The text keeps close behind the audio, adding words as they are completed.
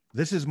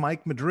This is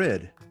Mike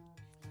Madrid.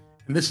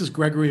 And this is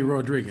Gregory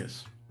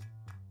Rodriguez.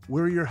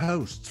 We're your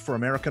hosts for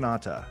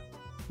Americanata,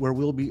 where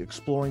we'll be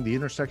exploring the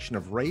intersection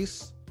of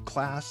race,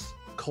 class,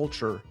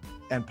 culture,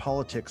 and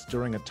politics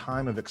during a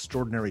time of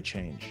extraordinary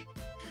change.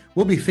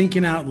 We'll be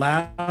thinking out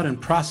loud and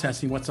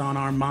processing what's on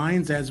our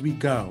minds as we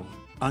go,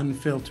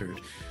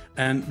 unfiltered.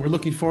 And we're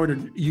looking forward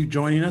to you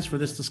joining us for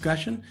this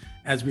discussion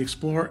as we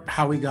explore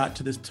how we got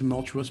to this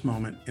tumultuous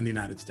moment in the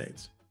United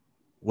States.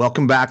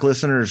 Welcome back,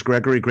 listeners.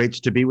 Gregory, great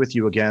to be with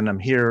you again. I'm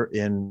here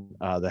in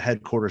the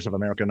headquarters of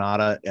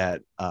Americanata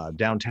at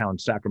downtown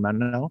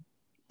Sacramento.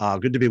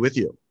 Good to be with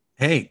you.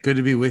 Hey, good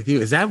to be with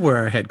you. Is that where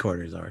our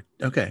headquarters are?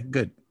 Okay,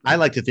 good. I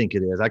like to think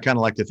it is. I kind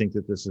of like to think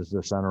that this is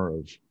the center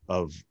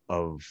of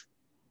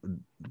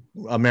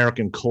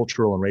American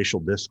cultural and racial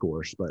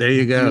discourse. But there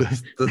you go.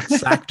 The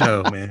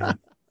Sacto, man.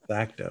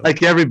 Sacto.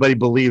 Like everybody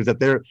believes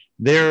that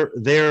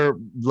their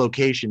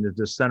location is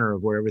the center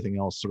of where everything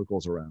else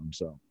circles around.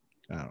 So.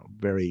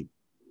 Very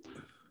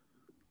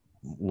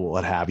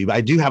what have you. But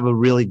I do have a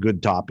really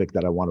good topic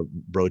that I want to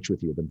broach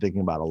with you. I've been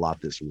thinking about a lot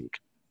this week.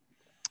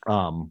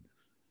 And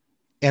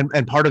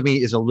part of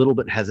me is a little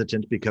bit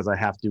hesitant because I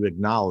have to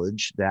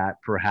acknowledge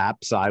that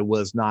perhaps I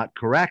was not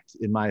correct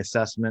in my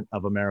assessment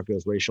of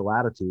America's racial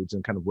attitudes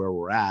and kind of where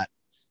we're at,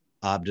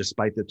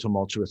 despite the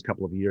tumultuous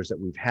couple of years that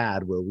we've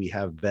had where we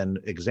have been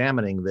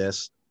examining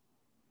this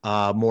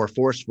more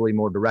forcefully,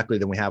 more directly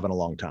than we have in a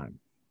long time.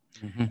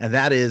 Mm-hmm. And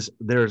that is,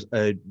 there's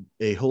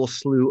a whole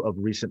slew of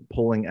recent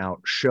polling out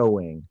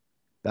showing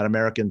that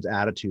Americans'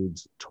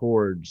 attitudes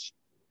towards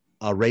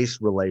race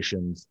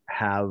relations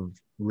have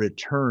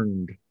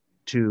returned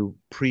to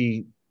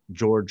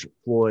pre-George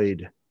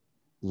Floyd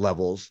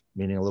levels,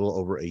 meaning a little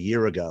over a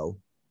year ago,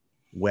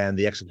 when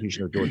the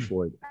execution of George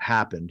Floyd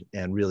happened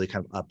and really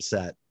kind of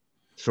upset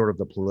sort of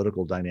the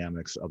political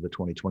dynamics of the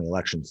 2020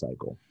 election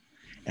cycle.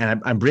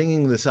 And I'm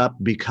bringing this up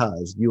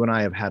because you and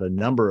I have had a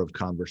number of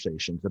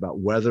conversations about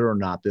whether or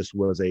not this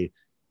was a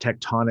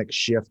tectonic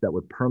shift that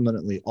would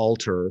permanently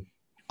alter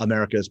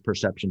America's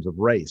perceptions of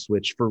race,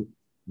 which for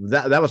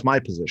that was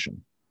my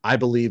position. I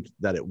believed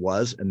that it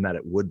was and that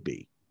it would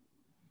be.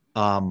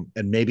 And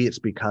maybe it's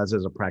because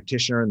as a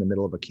practitioner in the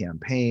middle of a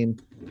campaign,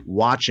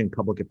 watching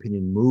public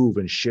opinion move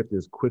and shift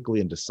as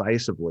quickly and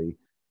decisively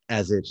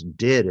as it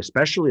did,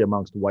 especially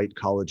amongst white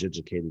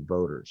college-educated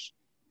voters,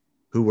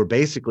 who were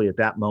basically at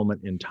that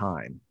moment in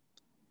time,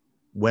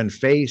 when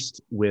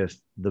faced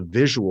with the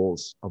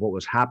visuals of what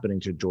was happening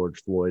to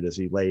George Floyd as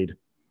he laid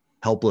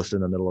helpless in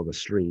the middle of the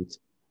street,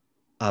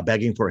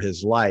 begging for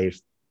his life,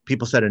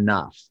 people said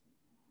enough.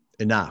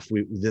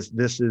 This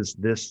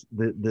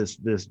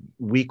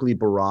weekly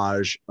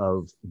barrage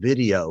of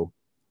video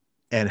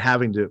and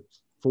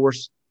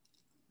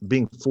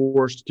being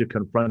forced to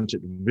confront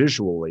it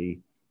visually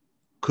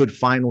could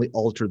finally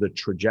alter the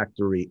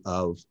trajectory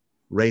of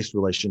race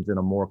relations in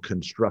a more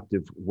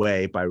constructive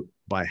way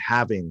by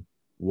having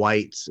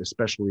whites,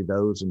 especially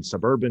those in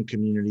suburban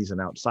communities and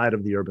outside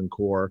of the urban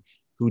core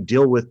who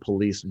deal with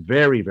police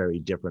very, very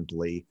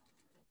differently,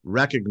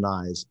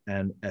 recognize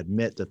and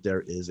admit that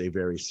there is a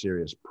very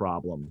serious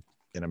problem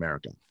in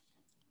America.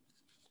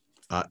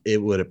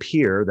 It would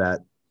appear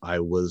that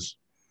I was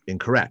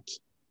incorrect.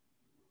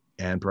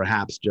 And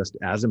perhaps just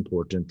as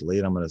importantly,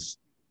 and I'm going to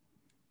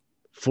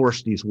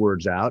force these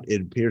words out, it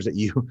appears that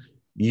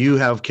you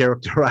have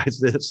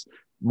characterized this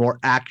more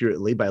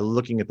accurately by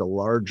looking at the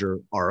larger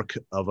arc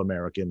of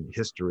American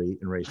history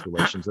and race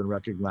relations and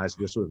recognize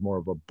this was more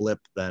of a blip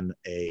than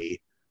a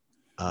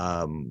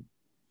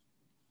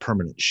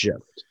permanent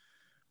shift.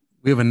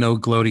 We have a no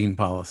gloating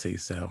policy,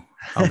 so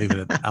I'll leave it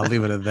at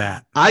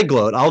that. I'll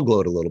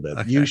gloat a little bit.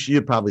 Okay. You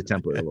should probably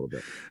temper it a little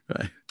bit.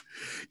 Right.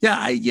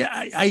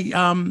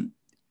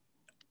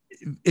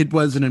 It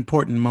was an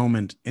important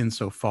moment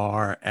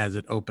insofar as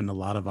it opened a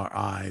lot of our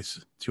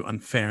eyes to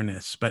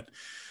unfairness. But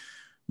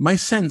my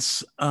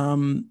sense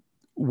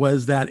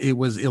was that it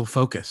was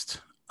ill-focused.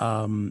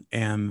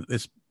 And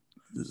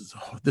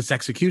this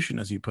execution,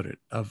 as you put it,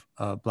 of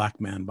a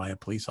black man by a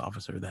police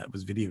officer that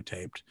was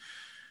videotaped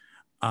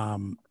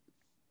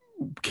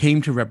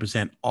came to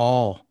represent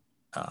all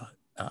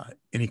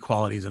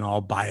inequalities and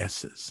all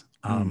biases.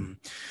 And,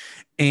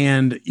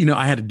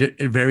 I had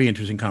a very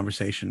interesting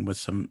conversation with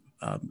some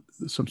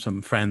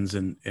friends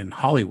in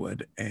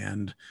Hollywood,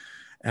 and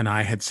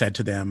I had said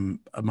to them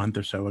a month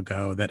or so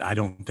ago that I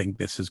don't think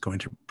this is going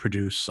to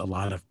produce a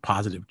lot of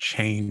positive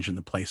change in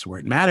the place where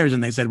it matters.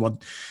 And they said, well,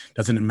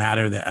 doesn't it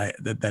matter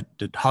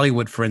that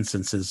Hollywood, for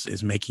instance,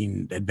 is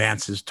making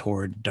advances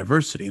toward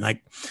diversity?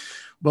 Like,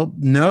 well,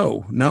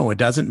 no, it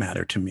doesn't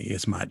matter to me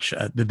as much.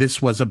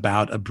 This was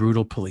about a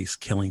brutal police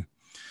killing.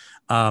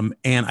 And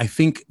I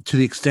think to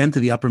the extent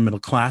that the upper middle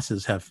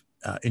classes have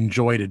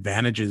enjoyed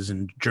advantages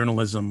in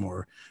journalism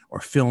or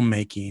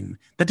filmmaking,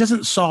 that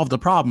doesn't solve the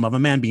problem of a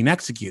man being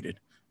executed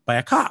by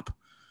a cop.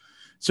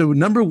 So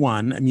number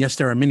one, and yes,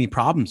 there are many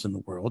problems in the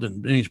world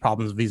and many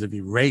problems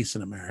vis-a-vis race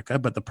in America,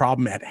 but the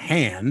problem at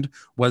hand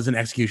was an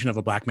execution of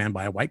a black man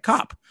by a white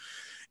cop.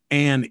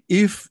 And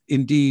if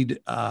indeed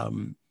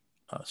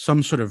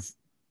some sort of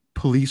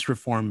police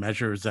reform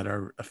measures that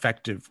are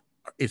effective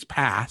is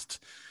passed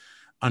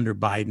under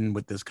Biden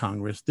with this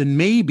Congress, then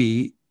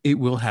maybe it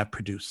will have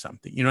produced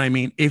something. You know what I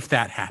mean? If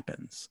that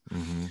happens.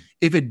 Mm-hmm.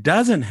 If it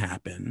doesn't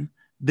happen,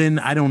 then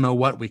I don't know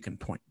what we can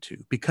point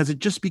to, because it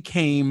just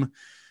became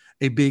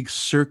a big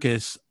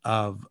circus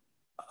of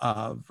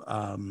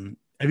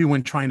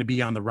everyone trying to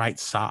be on the right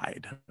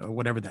side, or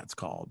whatever that's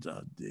called,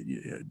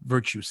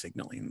 virtue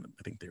signaling,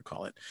 I think they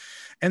call it.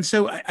 And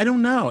so I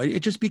don't know.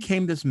 It just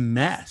became this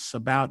mess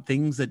about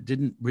things that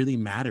didn't really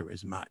matter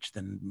as much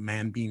than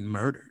man being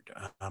murdered.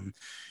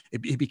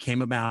 It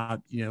became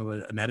about,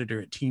 an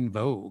editor at Teen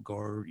Vogue,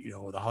 or,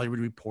 the Hollywood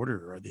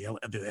Reporter, or the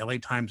LA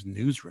Times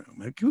newsroom.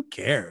 Like, who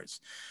cares?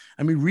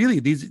 I mean, really,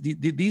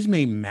 these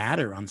may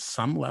matter on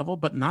some level,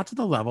 but not to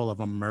the level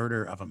of a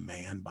murder of a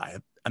man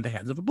at the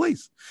hands of the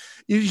police.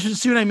 You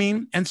see what I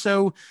mean? And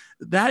so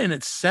that in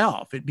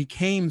itself, it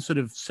became sort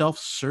of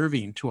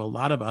self-serving to a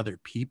lot of other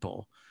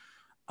people.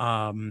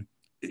 I'm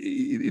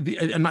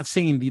not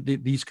saying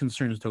these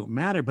concerns don't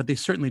matter, but they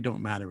certainly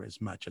don't matter as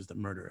much as the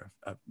murder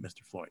of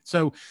Mr. Floyd.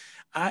 So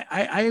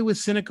I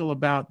was cynical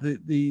about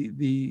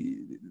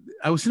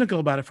I was cynical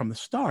about it from the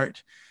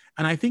start.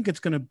 And I think it's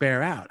going to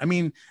bear out. I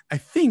mean, I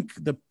think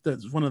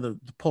one of the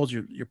polls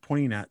you're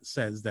pointing at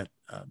says that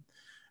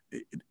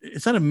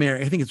it's not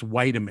American. I think it's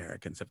white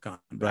Americans have gone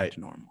back to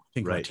normal. I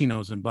think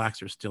Latinos and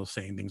Blacks are still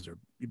saying things are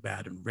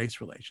bad in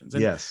race relations.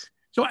 And yes.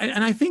 So,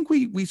 and I think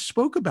we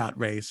spoke about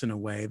race in a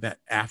way that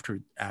after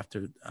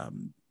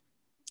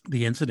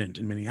the incident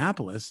in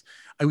Minneapolis,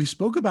 we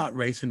spoke about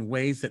race in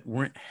ways that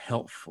weren't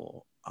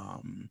helpful.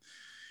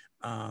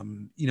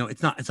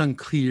 It's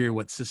unclear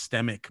what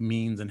systemic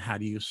means and how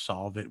do you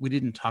solve it. We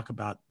didn't talk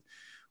about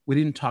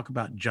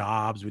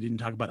jobs. We didn't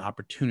talk about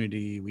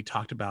opportunity. We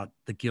talked about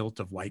the guilt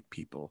of white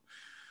people.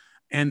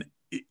 And,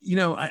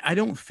 I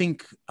don't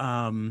think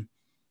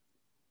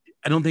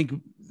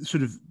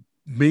sort of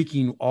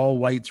making all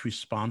whites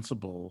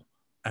responsible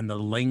and the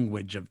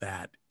language of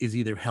that is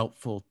either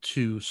helpful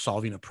to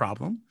solving a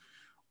problem,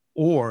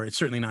 or it's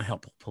certainly not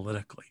helpful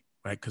politically.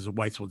 Right, because the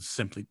whites will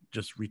simply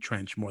just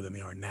retrench more than they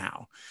are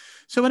now.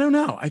 So I don't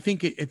know. I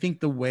think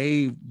the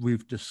way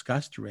we've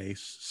discussed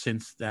race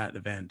since that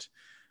event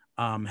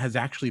has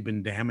actually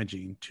been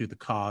damaging to the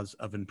cause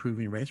of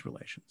improving race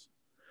relations.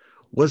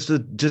 Was the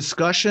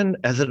discussion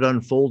as it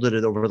unfolded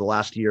over the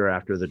last year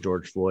after the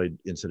George Floyd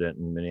incident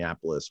in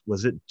Minneapolis,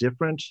 was it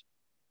different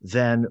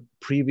than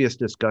previous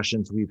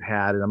discussions we've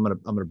had? And I'm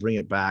gonna bring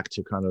it back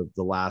to kind of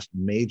the last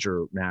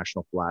major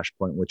national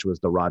flashpoint, which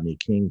was the Rodney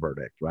King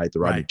verdict, right? The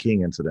Rodney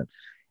King incident.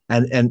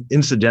 And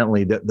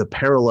incidentally, the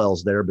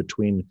parallels there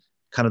between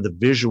kind of the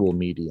visual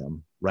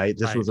medium, right?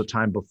 This was a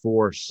time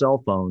before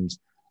cell phones,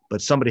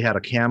 but somebody had a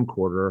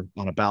camcorder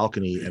on a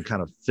balcony and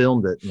kind of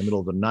filmed it in the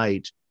middle of the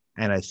night.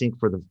 And I think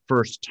for the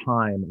first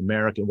time,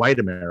 white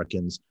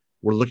Americans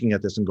were looking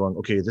at this and going,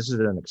 okay, this is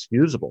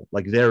inexcusable.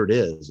 Like, there it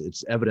is.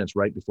 It's evidence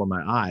right before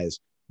my eyes.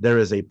 There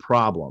is a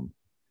problem.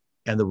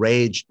 And the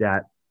rage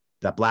that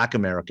Black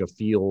America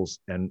feels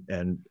and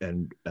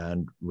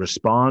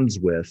responds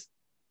with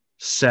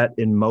set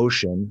in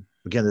motion.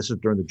 Again, this is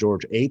during the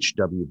George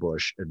H.W.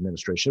 Bush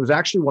administration. It was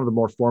actually one of the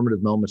more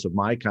formative moments of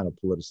my kind of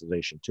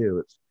politicization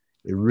too.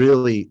 It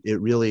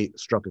really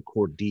struck a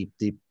chord deep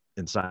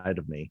inside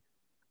of me.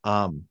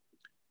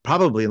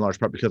 Probably in large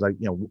part because I,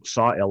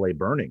 saw LA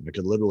burning. I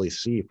could literally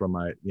see from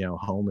my,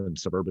 home in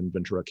suburban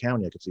Ventura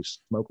County, I could see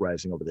smoke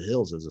rising over the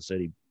hills as the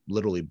city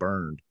literally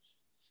burned.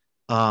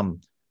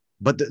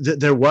 But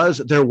there was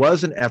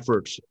an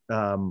effort.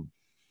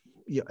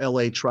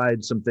 LA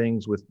tried some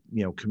things with,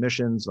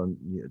 commissions on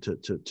to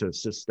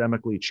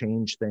systemically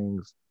change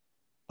things.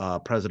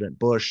 President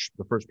Bush,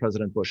 the first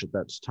President Bush at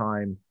that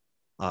time,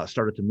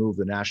 started to move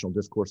the national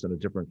discourse in a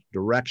different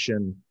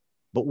direction.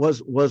 But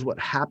was what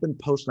happened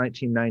post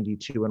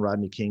 1992 and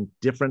Rodney King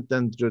different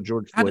than the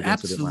George Floyd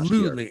incident last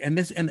year? Absolutely. And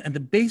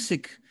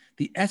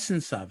the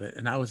essence of it,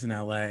 and I was in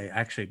LA,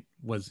 actually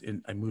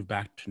I moved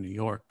back to New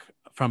York,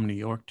 from New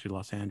York to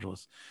Los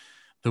Angeles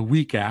the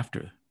week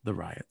after the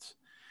riots.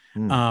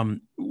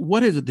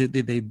 What is it?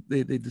 The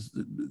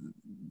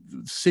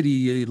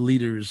city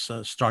leaders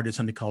started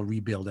something called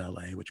Rebuild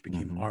LA, which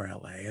became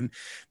RLA. And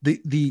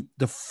the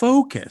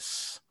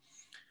focus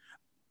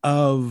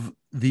of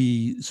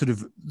the sort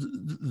of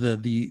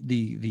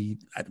the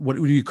what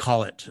do you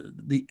call it?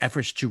 The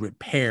efforts to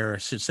repair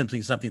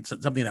something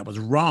that was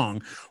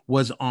wrong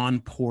was on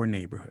poor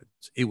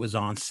neighborhoods. It was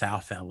on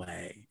South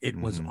LA. It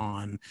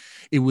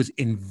was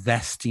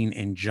investing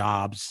in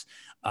jobs,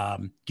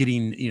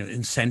 getting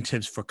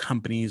incentives for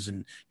companies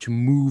and to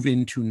move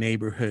into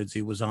neighborhoods.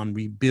 It was on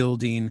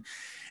rebuilding.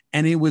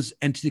 And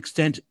to the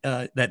extent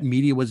that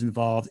media was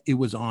involved, it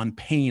was on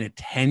paying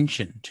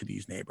attention to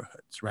these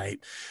neighborhoods, right?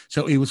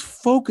 So it was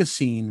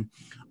focusing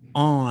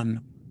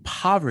on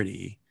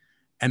poverty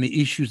and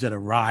the issues that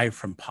arise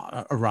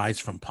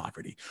from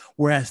poverty.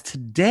 Whereas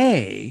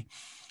today,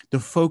 the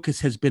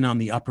focus has been on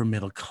the upper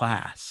middle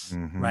class,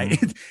 right?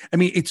 I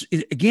mean,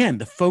 again,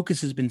 the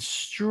focus has been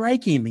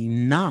strikingly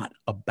not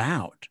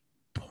about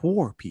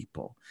poor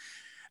people.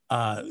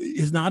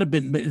 is not a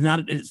bit,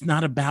 it's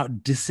not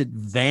about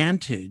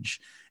disadvantage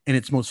in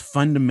its most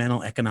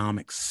fundamental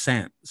economic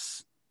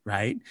sense,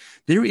 right?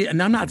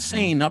 And I'm not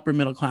saying upper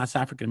middle class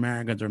African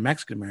Americans or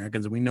Mexican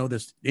Americans, and we know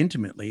this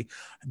intimately,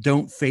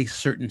 don't face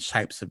certain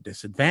types of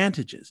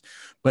disadvantages,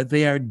 but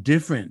they are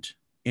different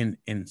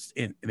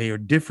they are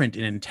different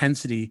in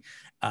intensity.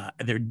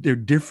 They're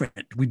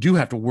different. We do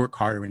have to work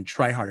harder and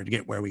try harder to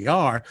get where we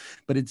are,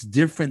 but it's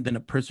different than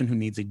a person who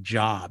needs a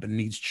job and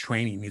needs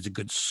training, needs a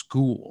good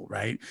school,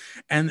 right?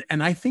 And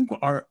I think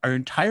our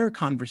entire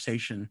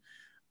conversation,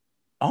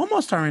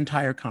 almost our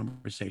entire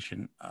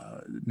conversation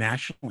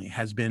nationally,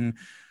 has been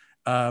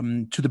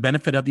to the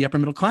benefit of the upper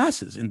middle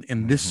classes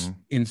in this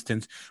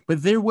instance.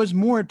 But there was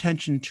more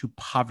attention to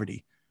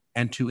poverty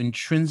and to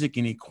intrinsic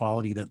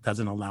inequality that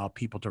doesn't allow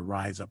people to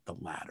rise up the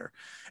ladder.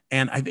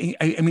 And I think,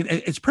 I mean,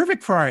 it's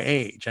perfect for our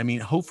age. I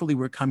mean, hopefully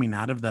we're coming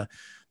out of the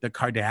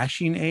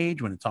Kardashian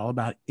age when it's all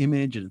about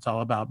image and it's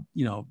all about,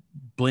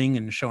 bling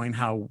and showing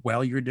how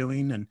well you're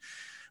doing. And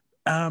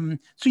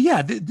so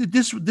yeah,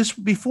 this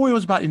before it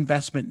was about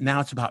investment.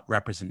 Now it's about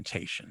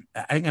representation.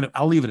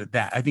 I'll leave it at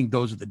that. I think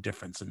those are the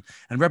difference, and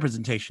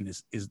representation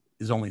is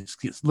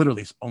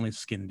literally only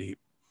skin deep.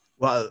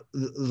 Well,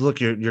 look,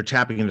 you're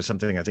tapping into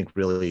something I think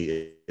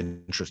really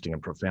interesting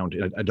and profound.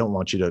 I don't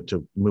want you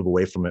to move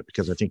away from it,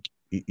 because I think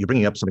you're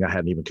bringing up something I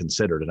hadn't even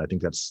considered, and I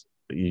think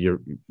you're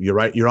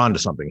right. You're onto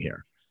something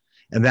here,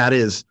 and that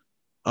is,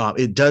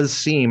 it does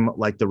seem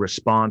like the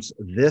response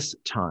this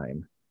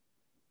time,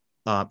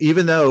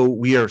 even though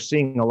we are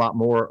seeing a lot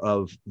more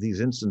of these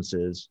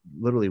instances,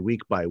 literally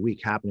week by week,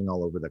 happening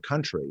all over the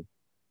country.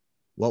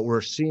 What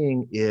we're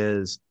seeing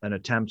is an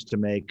attempt to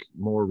make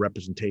more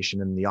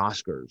representation in the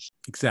Oscars.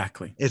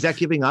 Exactly. Is that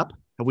giving up?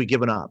 Have we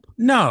given up?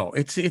 No,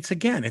 it's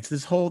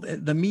this whole,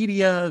 the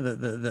media,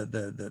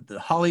 the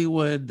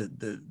Hollywood,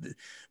 the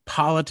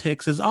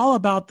politics is all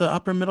about the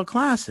upper middle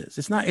classes.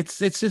 It's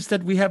just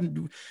that we have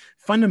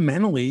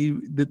fundamentally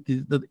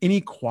the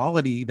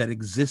inequality that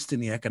exists in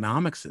the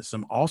economic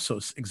system also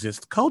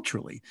exists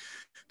culturally.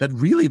 That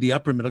really the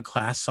upper middle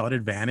class saw an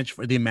advantage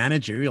for the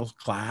managerial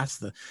class,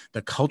 the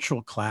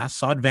cultural class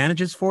saw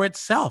advantages for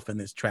itself in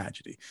this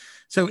tragedy.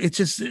 So it's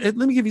just, let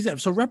me give you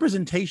that. So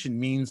representation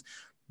means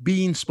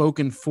being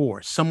spoken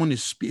for. Someone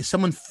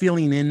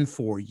filling in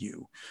for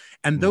you.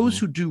 And those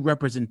who do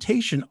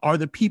representation are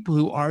the people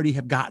who already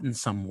have gotten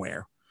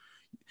somewhere.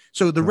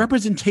 So the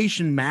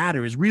representation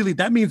matters. Really,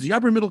 that means the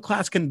upper middle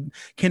class can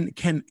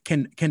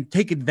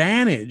take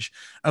advantage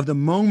of the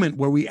moment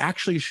where we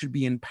actually should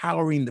be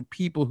empowering the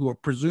people who are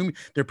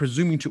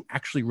presuming to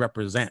actually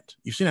represent.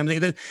 You see what I'm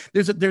saying?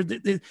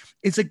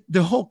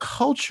 The whole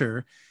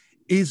culture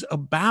is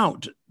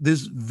about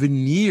this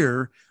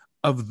veneer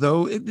of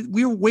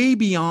we're way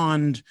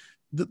beyond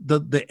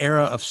the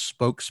era of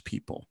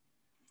spokespeople.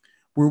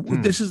 We're way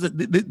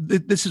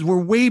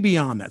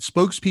beyond that.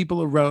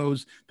 Spokespeople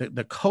arose,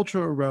 the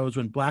culture arose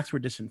when Blacks were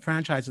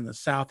disenfranchised in the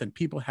South, and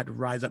people had to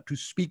rise up to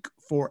speak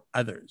for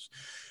others.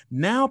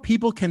 Now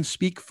people can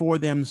speak for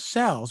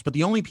themselves, but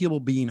the only people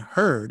being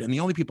heard and the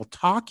only people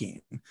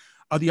talking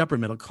are the upper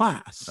middle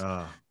class.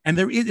 And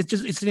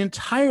it's an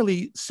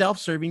entirely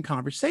self-serving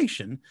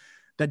conversation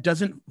that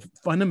doesn't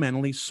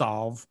fundamentally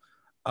solve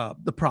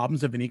the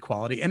problems of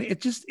inequality. And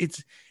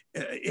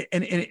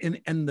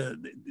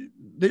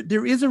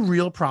there is a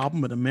real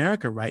problem with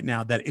America right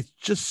now, that it's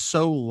just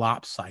so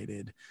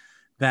lopsided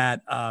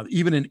that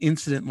even an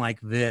incident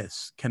like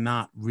this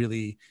cannot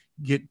really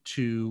get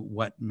to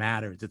what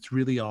matters. It's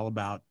really all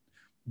about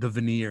the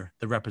veneer,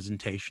 the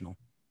representational.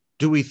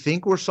 Do we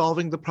think we're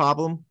solving the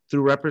problem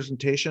through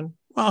representation?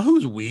 Well,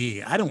 who's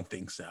we? I don't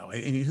think so.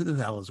 I mean, who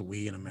the hell is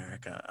we in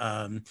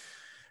America?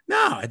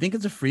 No, I think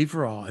it's a free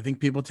for all. I think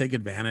people take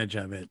advantage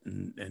of it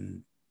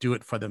and do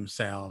it for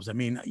themselves. I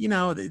mean,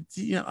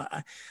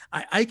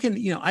 I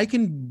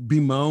can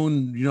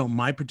bemoan,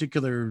 my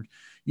particular,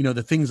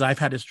 the things I've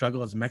had to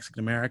struggle as a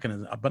Mexican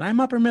American, but I'm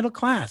upper middle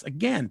class.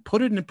 Again,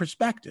 put it in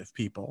perspective,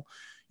 people.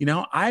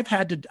 I've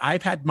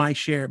had my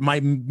share,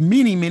 my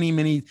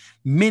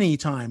many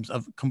times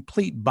of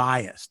complete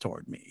bias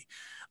toward me,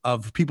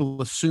 of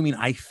people assuming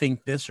I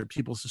think this, or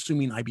people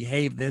assuming I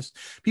behave this,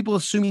 people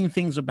assuming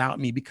things about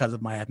me because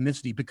of my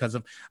ethnicity, because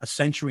of a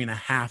century and a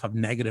half of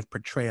negative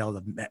portrayal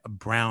of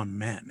brown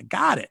men.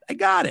 I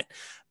got it.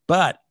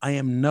 But I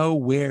am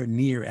nowhere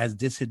near as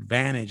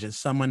disadvantaged as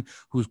someone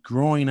who's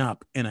growing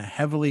up in a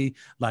heavily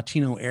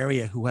Latino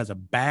area, who has a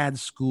bad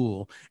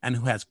school and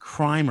who has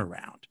crime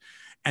around.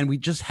 And we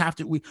just have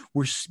to,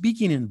 we're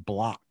speaking in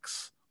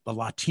blocks. The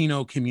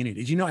Latino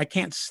communities. I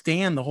can't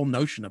stand the whole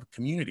notion of a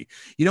community.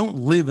 You don't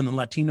live in the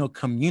Latino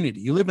community.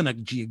 You live in a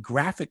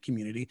geographic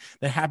community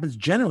that happens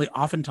generally,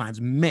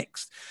 oftentimes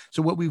mixed.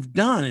 So what we've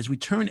done is we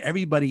turn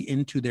everybody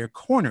into their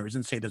corners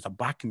and say there's a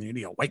Black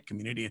community, a white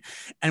community.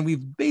 And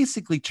we've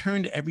basically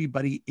turned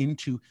everybody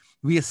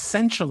we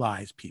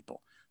essentialize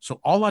people. So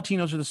all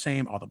Latinos are the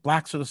same, all the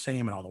Blacks are the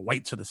same, and all the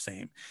whites are the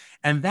same.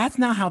 And that's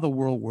not how the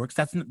world works.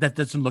 That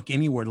doesn't look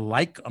anywhere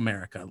like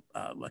America.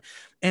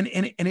 And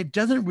it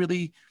doesn't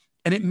really,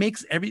 and it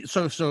makes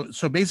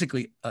so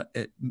basically,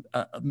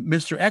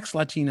 Mr. X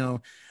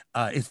Latino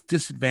is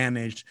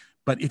disadvantaged.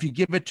 But if you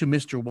give it to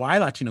Mr. Y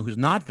Latino, who's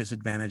not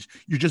disadvantaged,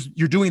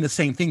 you're doing the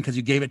same thing because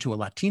you gave it to a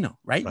Latino,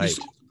 right? Right. You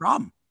solved the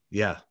problem.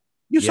 Yeah.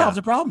 You solved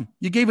the problem.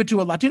 You gave it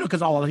to a Latino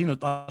because all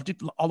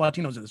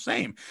Latinos are the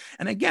same.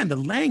 And again, the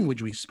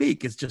language we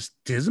speak is just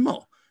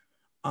dismal.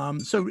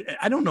 So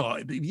I don't know.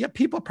 Yeah,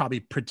 people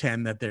probably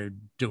pretend that they're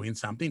doing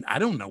something. I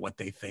don't know what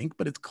they think,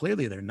 but it's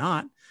clearly they're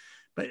not.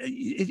 But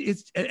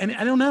and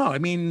I don't know. I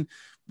mean,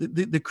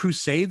 the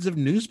crusades of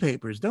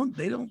newspapers they're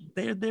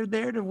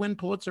there to win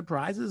Pulitzer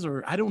Prizes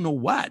or I don't know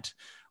what,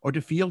 or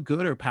to feel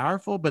good or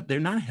powerful, but they're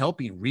not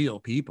helping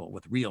real people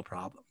with real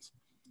problems.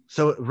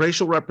 So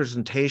racial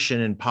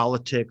representation in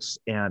politics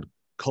and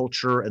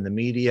culture and the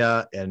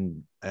media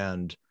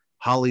and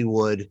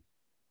Hollywood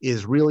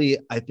is really,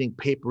 I think,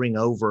 papering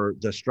over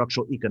the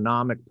structural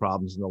economic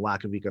problems and the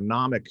lack of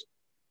economic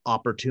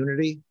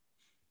opportunity.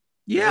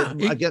 Yeah,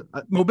 I get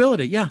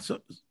mobility. Yeah, so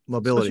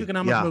mobility.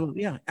 Socioeconomic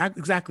mobility. Yeah,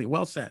 exactly.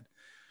 Well said.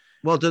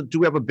 Well, do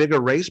we have a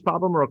bigger race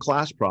problem or a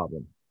class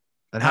problem?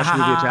 And how should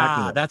we be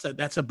attacking it?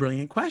 That's a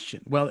brilliant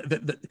question. Well,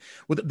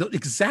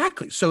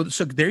 exactly. So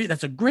there,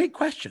 that's a great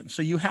question.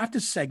 So you have to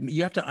segment.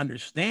 You have to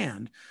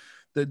understand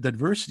the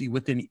diversity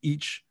within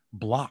each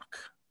block.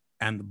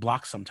 And the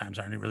blocks sometimes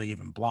aren't really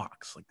even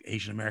blocks, like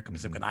Asian American,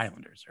 Pacific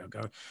Islanders,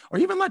 or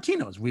even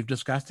Latinos. We've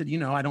discussed it.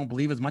 I don't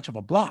believe as much of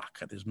a block.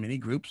 There's many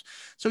groups.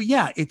 So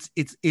yeah, it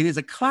is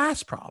a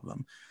class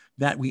problem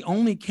that we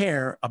only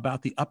care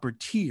about the upper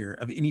tier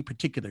of any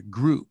particular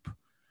group.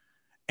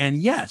 And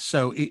yes,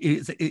 so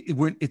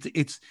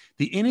it's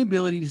the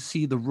inability to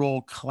see the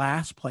role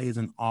class plays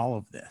in all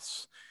of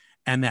this,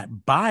 and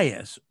that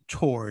bias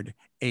toward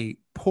a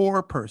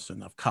poor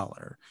person of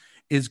color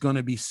is going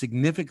to be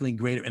significantly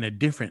greater and a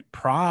different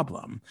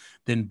problem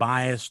than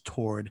bias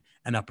toward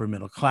an upper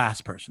middle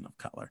class person of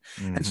color.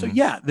 Mm-hmm. And so,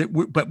 yeah,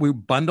 but we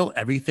bundle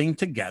everything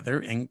together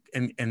and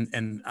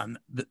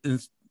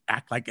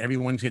act like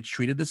everyone gets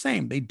treated the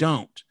same. They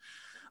don't.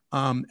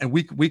 And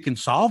we can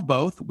solve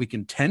both. We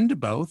can tend to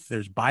both.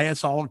 There's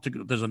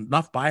there's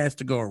enough bias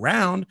to go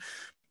around,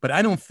 but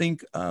I don't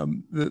think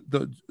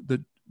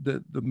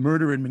the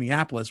murder in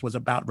Minneapolis was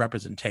about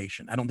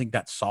representation. I don't think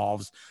that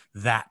solves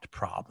that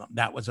problem.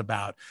 That was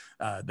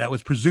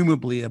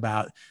presumably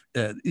about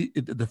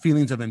the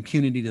feelings of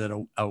impunity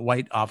that a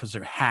white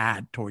officer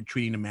had toward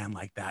treating a man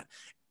like that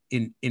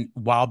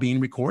while being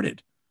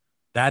recorded.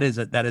 Yeah.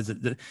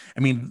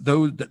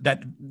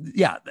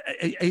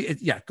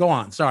 Go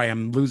on. Sorry,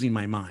 I'm losing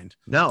my mind.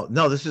 No,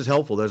 this is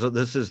helpful. There's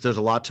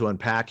a lot to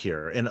unpack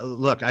here. And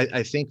look,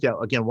 I think that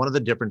again, one of the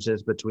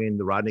differences between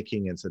the Rodney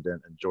King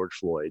incident and George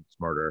Floyd's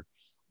murder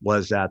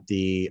was that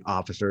the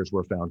officers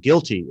were found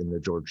guilty in the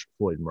George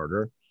Floyd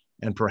murder,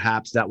 and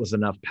perhaps that was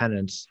enough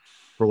penance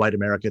for white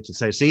America to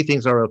say, "See,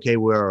 things are okay.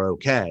 We're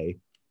okay."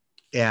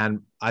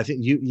 And I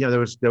think there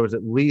was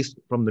at least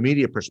from the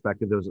media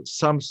perspective, there was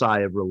some sigh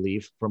of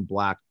relief from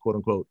Black quote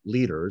unquote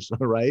leaders,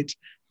 right?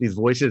 These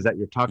voices that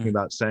you're talking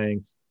about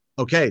saying,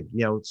 okay,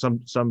 some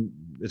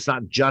it's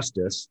not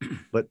justice,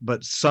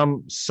 but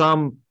some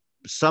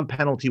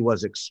penalty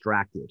was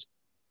extracted.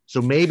 So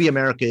maybe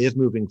America is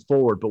moving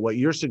forward. But what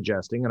you're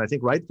suggesting, and I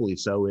think rightfully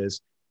so,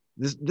 is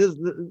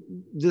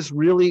this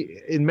really,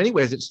 in many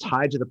ways, it's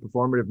tied to the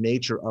performative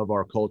nature of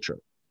our culture.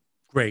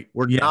 Great.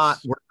 We're not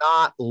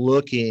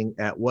looking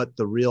at what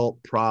the real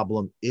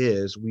problem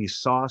is. We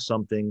saw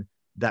something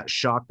that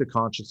shocked the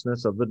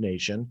consciousness of the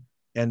nation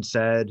and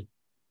said,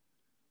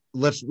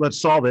 let's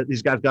solve it.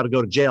 These guys got to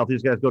go to jail. If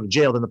these guys go to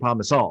jail, then the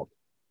problem is solved.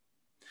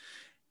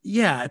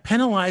 Yeah,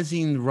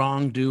 penalizing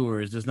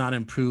wrongdoers does not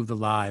improve the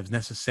lives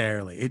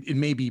necessarily. It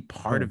may be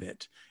part of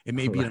it. It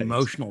may be an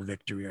emotional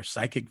victory or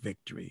psychic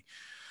victory.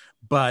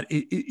 But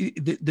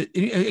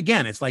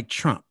again, it's like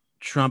Trump.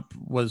 Trump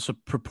was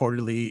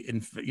purportedly,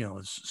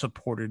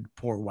 supported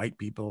poor white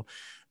people,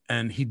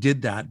 and he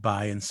did that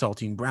by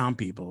insulting brown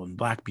people and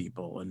Black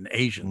people and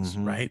Asians,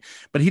 right?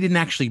 But he didn't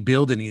actually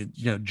build any,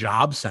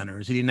 job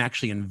centers. He didn't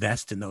actually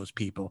invest in those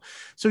people.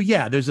 So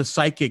yeah, there's a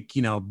psychic,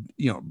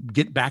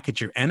 get back at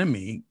your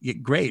enemy.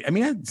 Great. I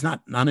mean, it's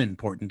not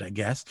unimportant, I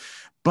guess,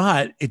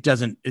 but it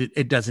doesn't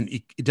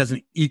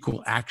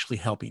equal actually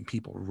helping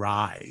people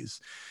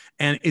rise.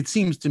 And it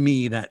seems to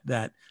me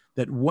that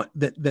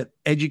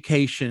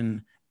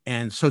education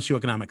and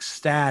socioeconomic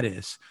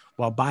status,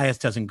 while bias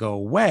doesn't go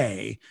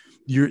away,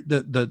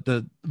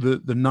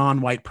 the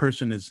non-white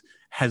person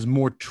has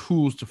more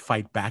tools to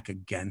fight back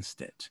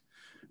against it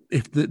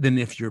than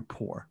if you're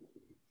poor.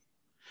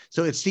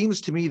 So it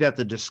seems to me that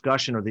the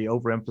discussion or the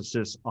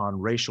overemphasis on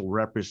racial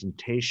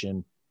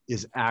representation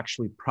is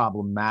actually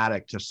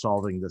problematic to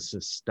solving the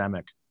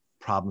systemic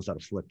problems that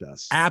afflict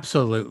us.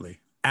 Absolutely.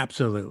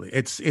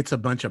 It's a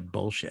bunch of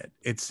bullshit.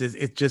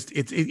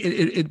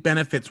 It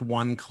benefits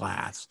one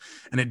class,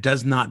 and it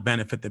does not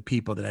benefit the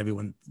people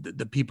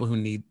the people who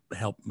need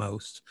help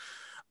most.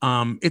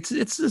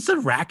 It's a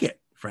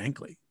racket,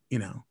 frankly.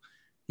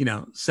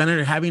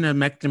 Senator, having a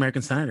Mexican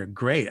American senator,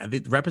 great. I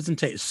think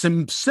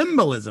representation,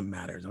 symbolism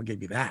matters. I'll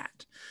give you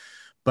that.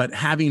 But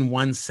having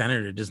one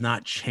senator does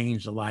not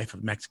change the life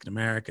of Mexican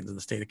Americans in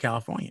the state of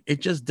California.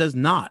 It just does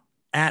not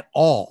at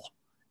all.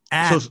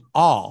 At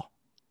all.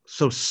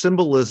 So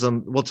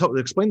symbolism, well,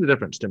 explain the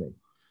difference to me.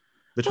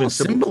 Between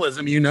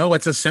symbolism,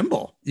 it's a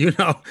symbol. You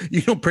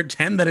don't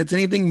pretend that it's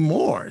anything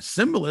more.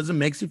 Symbolism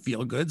makes you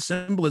feel good.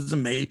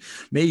 Symbolism may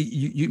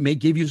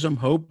give you some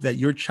hope that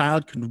your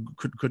child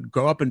could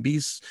grow up and be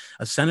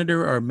a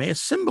senator or a mayor.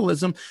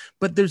 Symbolism,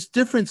 but there's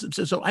difference.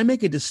 So I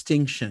make a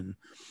distinction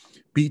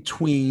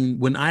between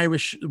when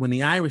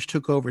the Irish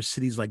took over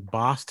cities like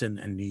Boston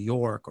and New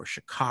York or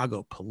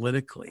Chicago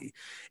politically,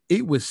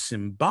 it was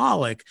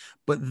symbolic,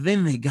 but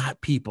then they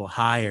got people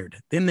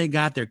hired. Then they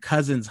got their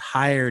cousins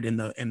hired in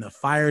the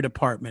fire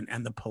department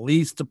and the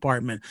police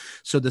department.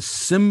 So the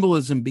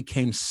symbolism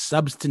became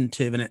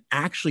substantive, and it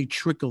actually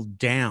trickled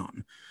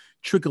down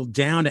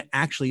to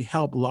actually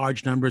help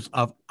large numbers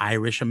of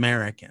Irish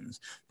Americans.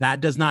 That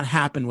does not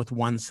happen with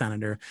one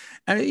senator.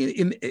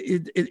 In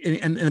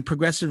the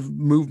progressive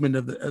movement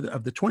of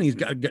the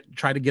 20s,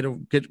 try to get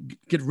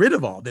rid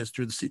of all this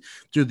through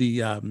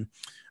the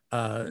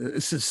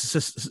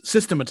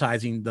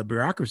systematizing the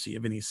bureaucracy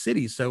of any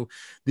city. So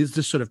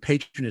this sort of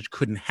patronage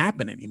couldn't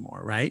happen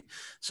anymore, right?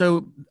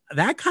 So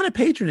that kind of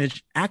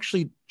patronage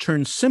actually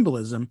turns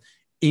symbolism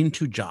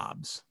into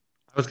jobs.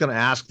 I was going to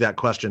ask that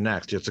question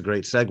next. It's a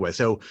great segue.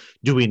 So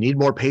do we need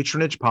more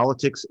patronage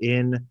politics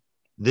in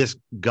this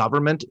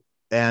government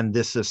and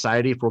this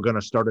society if we're going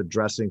to start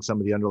addressing some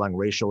of the underlying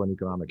racial and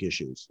economic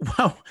issues?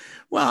 Well,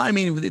 I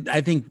mean, I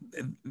think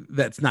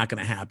that's not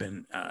going to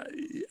happen.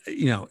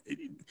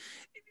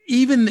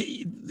 Even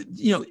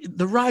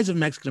the rise of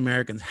Mexican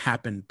Americans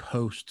happened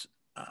post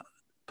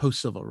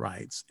civil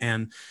rights,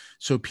 and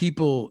so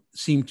people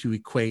seem to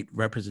equate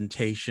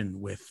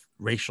representation with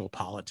racial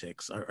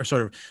politics or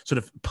sort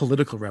of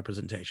political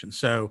representation.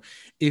 So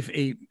if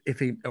a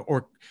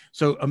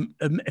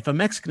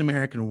Mexican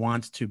American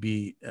wants to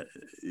be,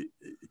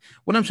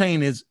 what I'm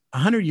saying is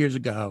 100 years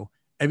ago,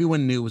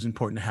 everyone knew it was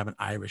important to have an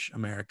Irish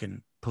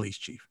American police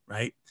chief,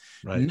 right?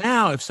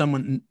 Now, if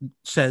someone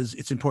says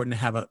it's important to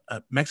have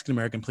a Mexican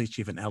American police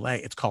chief in LA,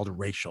 it's called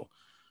racial.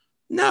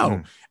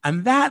 No.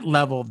 And that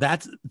level,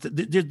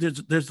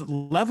 there's a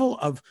level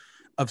of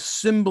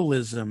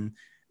symbolism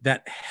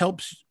that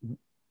helps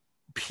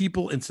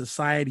people in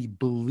society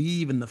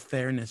believe in the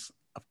fairness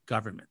of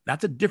government.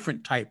 That's a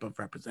different type of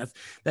representation.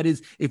 That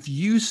is, if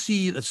you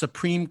see the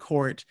Supreme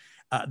Court,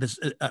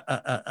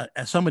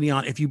 somebody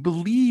on, if you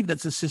believe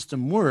that the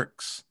system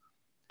works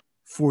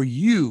for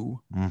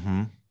you,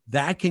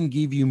 that can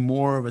give you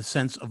more of a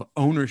sense of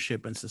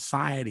ownership in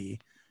society.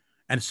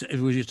 And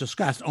as we just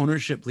discussed,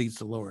 ownership leads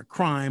to lower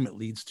crime. It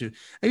leads to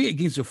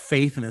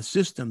faith in a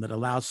system that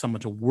allows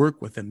someone to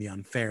work within the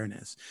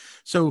unfairness.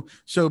 So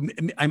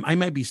I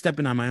might be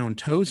stepping on my own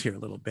toes here a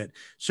little bit.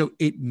 So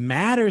it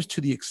matters to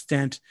the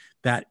extent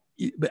that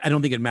I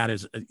don't think it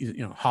matters,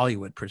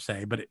 Hollywood per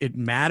se, but it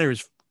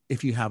matters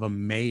if you have a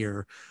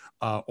mayor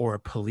or a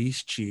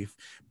police chief.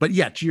 But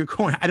yeah, to your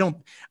point,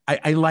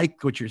 I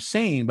like what you're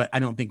saying, but I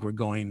don't think we're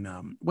going.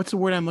 What's the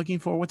word I'm looking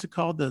for? What's it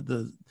called?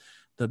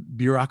 The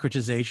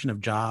bureaucratization of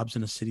jobs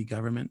in a city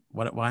government.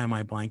 Why am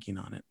I blanking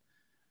on it?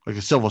 Like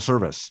a civil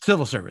service.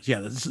 Civil service.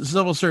 Yeah. The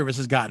civil service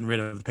has gotten rid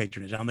of the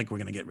patronage. I don't think we're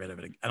going to get rid of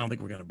it. I don't think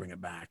we're going to bring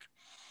it back.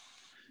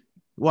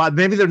 Well,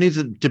 maybe there needs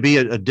to be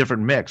a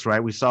different mix,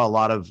 right? We saw a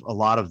lot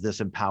of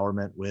this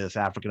empowerment with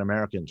African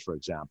Americans, for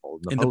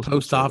example, in the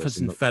post office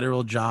and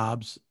federal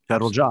jobs.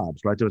 Federal jobs,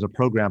 right? There was a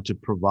program to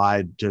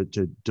provide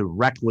to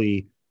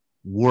directly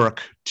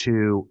work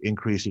to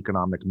increase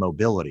economic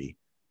mobility,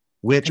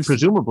 which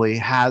presumably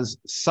has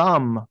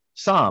some,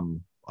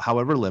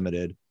 however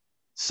limited,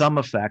 some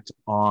effect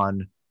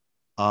on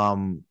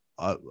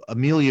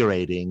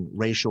ameliorating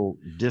racial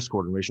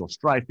discord and racial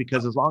strife,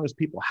 because as long as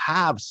people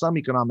have some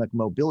economic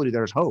mobility,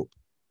 there's hope.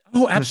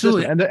 Oh,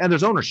 absolutely. And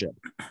there's ownership.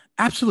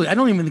 Absolutely. I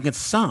don't even think it's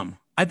some.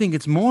 I think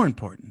it's more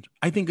important.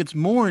 I think it's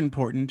more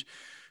important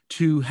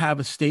to have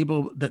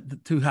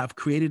to have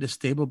created a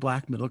stable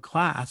Black middle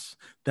class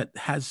that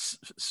has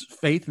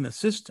faith in the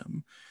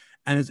system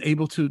and is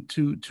able to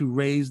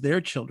raise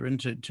their children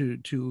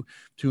to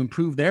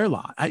improve their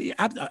lot. I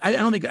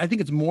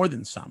think it's more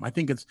than some. I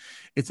think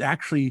it's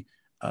actually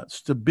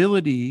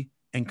stability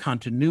and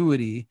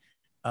continuity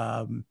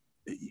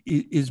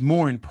is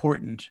more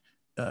important.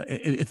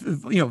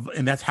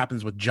 And that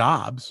happens with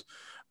jobs,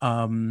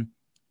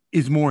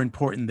 is more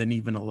important than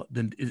even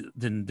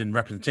than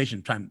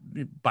representation time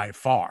by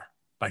far.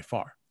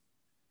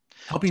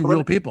 Helping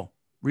real people.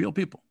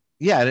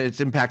 Yeah, it's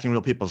impacting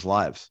real people's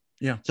lives.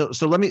 Yeah.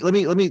 So let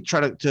me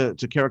try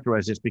to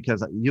characterize this,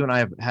 because you and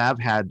I have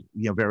had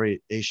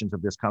variations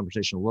of this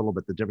conversation a little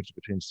bit, the difference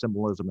between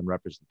symbolism and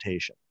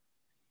representation.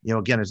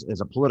 Again,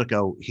 as a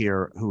Politico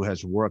here who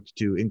has worked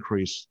to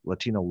increase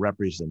Latino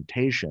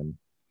representation,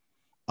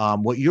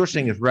 what you're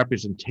saying is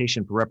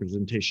representation for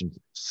representation's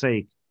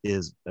sake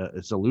is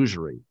it's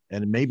illusory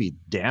and it may be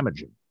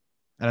damaging,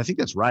 and I think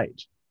that's right.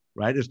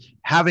 Is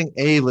having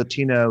a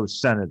Latino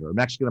senator, a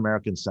Mexican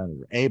American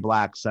senator, a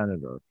Black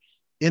senator,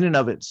 in and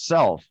of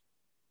itself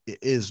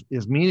is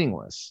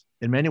meaningless.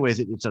 In many ways,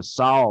 it's a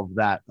solve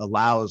that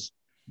allows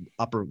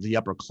the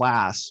upper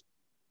class,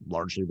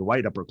 largely the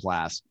white upper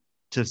class,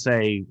 to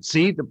say,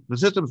 see, the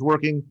system's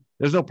working.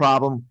 There's no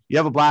problem. You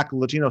have a Black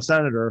Latino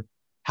senator.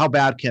 How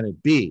bad can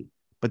it be?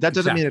 But that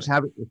doesn't mean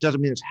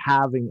it's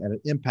having an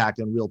impact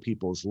on real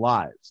people's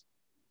lives.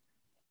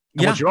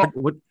 And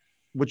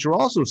what you're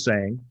also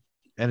saying,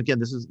 and again,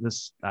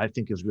 this I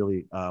think is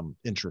really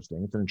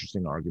interesting. It's an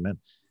interesting argument,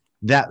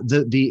 that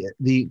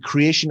the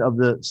creation of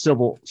the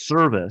civil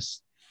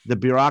service, the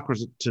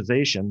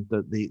bureaucratization,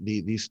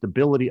 the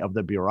stability of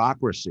the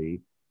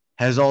bureaucracy,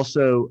 has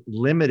also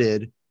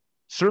limited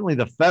certainly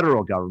the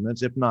federal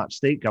government's, if not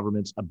state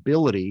government's,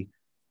 ability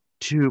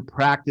to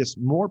practice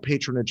more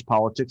patronage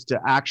politics to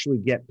actually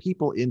get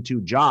people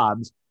into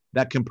jobs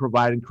that can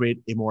provide and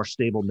create a more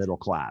stable middle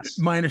class.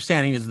 My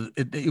understanding is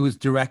that it was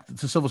direct.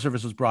 The civil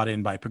service was brought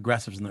in by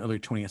progressives in the early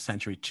 20th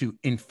century to,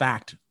 in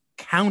fact,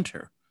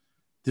 counter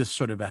this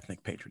sort of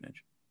ethnic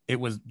patronage. It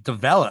was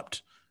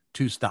developed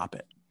to stop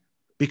it.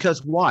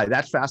 Because why?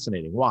 That's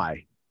fascinating.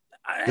 Why?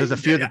 There's a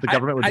fear that the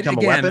government would become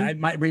a weapon?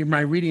 My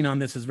reading on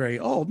this is very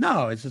old.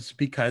 No, it's just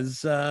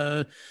because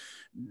the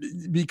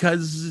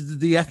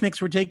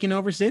ethnics were taking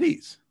over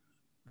cities.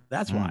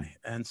 That's why.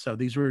 And so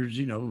these were,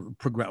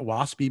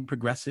 waspy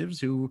progressives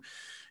who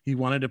he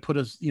wanted to put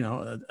a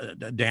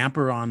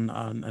damper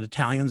on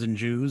Italians and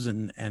Jews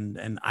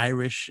and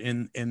Irish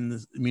in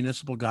the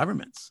municipal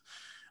governments.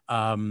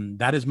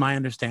 That is my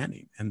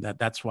understanding, and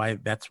that's why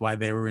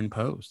they were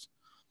imposed.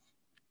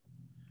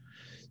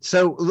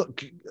 So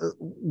look,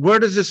 where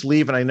does this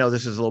leave? And I know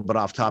this is a little bit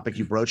off topic.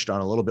 You broached on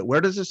a little bit.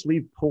 Where does this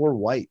leave poor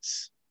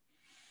whites?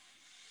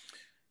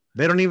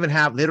 They don't even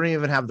have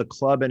the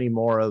club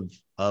anymore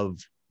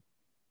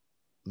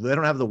they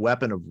don't have the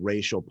weapon of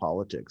racial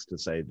politics to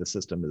say the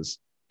system has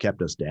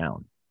kept us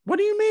down. What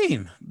do you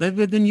mean? They've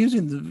been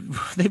using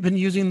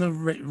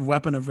the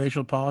weapon of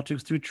racial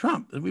politics through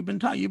Trump. You've been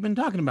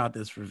talking about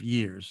this for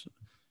years.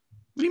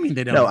 What do you mean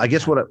they don't? No, I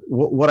guess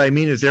what I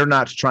mean is they're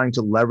not trying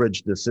to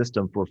leverage the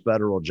system for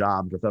federal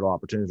jobs or federal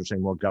opportunities. They're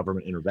saying more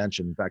government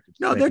intervention. In fact,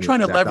 no, they're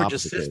trying to leverage a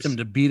system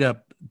to beat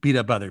up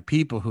other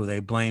people who they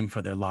blame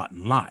for their lot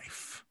in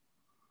life.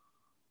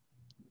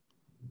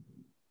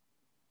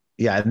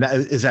 Yeah, and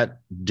is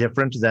that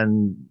different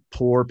than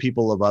poor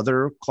people of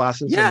other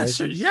classes? Yes.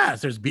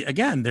 There's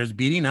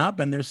beating up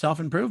and there's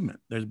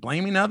self-improvement. There's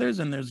blaming others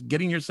and there's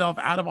getting yourself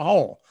out of a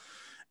hole.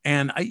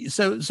 And it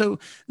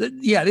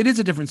is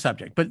a different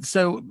subject.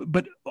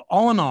 But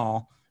all in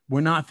all,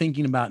 we're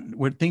thinking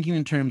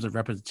in terms of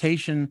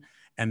representation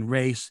and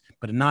race,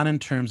 but not in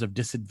terms of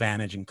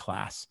disadvantage and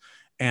class.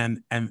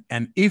 And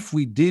if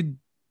we did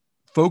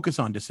focus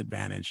on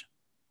disadvantage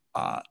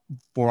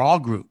for all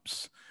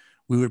groups,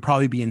 we would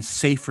probably be in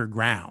safer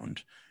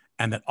ground,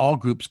 and that all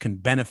groups can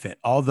benefit.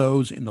 All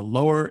those in the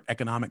lower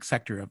economic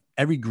sector of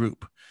every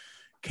group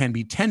can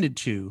be tended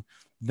to.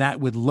 That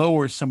would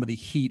lower some of the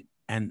heat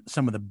and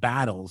some of the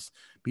battles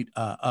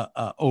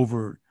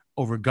over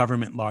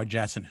government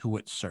largesse and who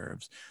it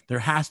serves. There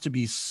has to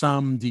be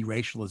some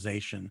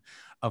deracialization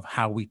of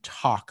how we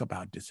talk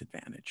about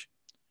disadvantage.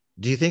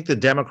 Do you think the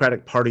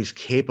Democratic Party's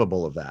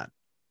capable of that?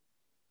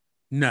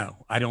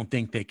 No, I don't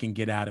think they can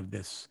get out of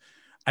this.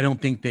 I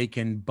don't think they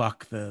can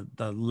buck the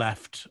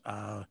left,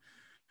 the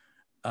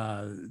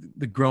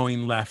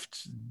growing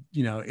left.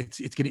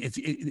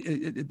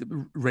 It's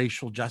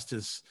racial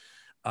justice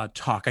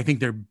talk. I think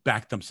they're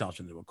backed themselves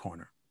into a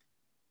corner.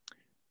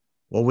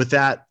 Well, with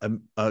that,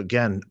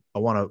 again, I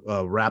want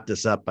to wrap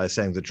this up by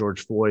saying the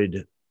George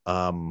Floyd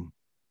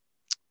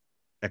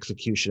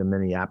execution in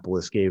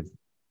Minneapolis gave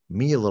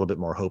me a little bit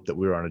more hope that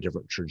we were on a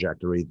different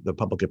trajectory. The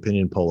public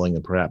opinion polling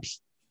and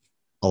perhaps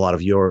a lot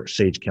of your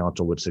sage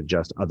counsel would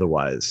suggest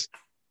otherwise.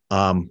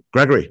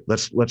 Gregory,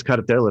 let's cut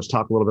it there. Let's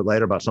talk a little bit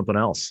later about something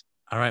else.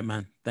 All right,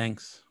 man.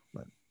 Thanks.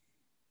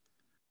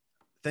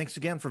 Thanks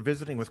again for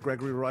visiting with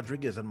Gregory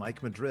Rodriguez and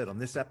Mike Madrid on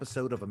this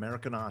episode of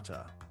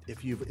Americanata.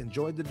 If you've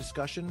enjoyed the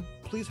discussion,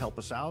 please help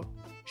us out,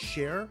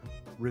 share,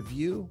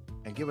 review,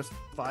 and give us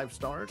 5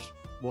 stars.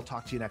 We'll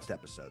talk to you next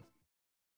episode.